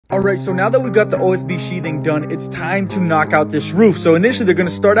Alright, so now that we've got the OSB sheathing done, it's time to knock out this roof. So initially they're going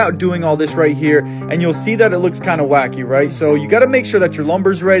to start out doing all this right here, and you'll see that it looks kind of wacky, right? So you got to make sure that your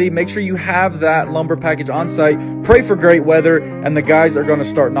lumber's ready, make sure you have that lumber package on site, pray for great weather, and the guys are going to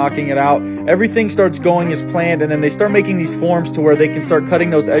start knocking it out. Everything starts going as planned, and then they start making these forms to where they can start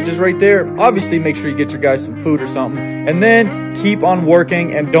cutting those edges right there. Obviously, make sure you get your guys some food or something, and then keep on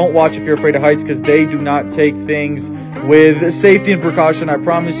working, and don't watch If You're Afraid of Heights, because they do not take things with safety and precaution. I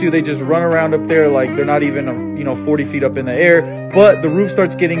promise you, they just run around up there like they're not even 40 feet up in the air. But the roof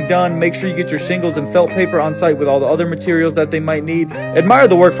starts getting done. Make sure you get your shingles and felt paper on site with all the other materials that they might need. Admire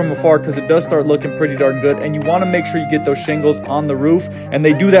the work from afar, because it does start looking pretty darn good, and you want to make sure you get those shingles on the roof, and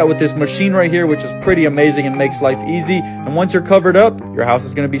they do that with this machine right here, which is pretty amazing and makes life easy. And once you're covered up, your house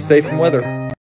is going to be safe from weather.